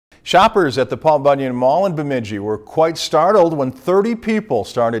Shoppers at the Paul Bunyan Mall in Bemidji were quite startled when 30 people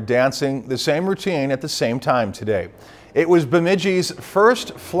started dancing the same routine at the same time today. It was Bemidji's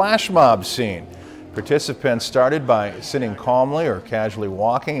first flash mob scene. Participants started by sitting calmly or casually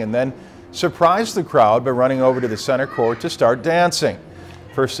walking and then surprised the crowd by running over to the center court to start dancing.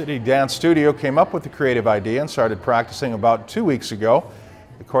 First City Dance Studio came up with the creative idea and started practicing about 2 weeks ago.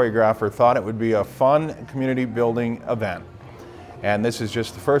 The choreographer thought it would be a fun community building event. And this is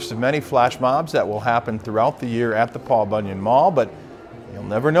just the first of many flash mobs that will happen throughout the year at the Paul Bunyan Mall, but you'll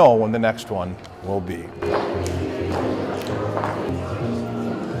never know when the next one will be.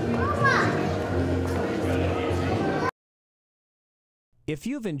 If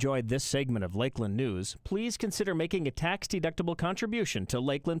you've enjoyed this segment of Lakeland News, please consider making a tax-deductible contribution to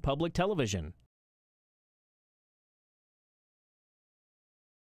Lakeland Public Television.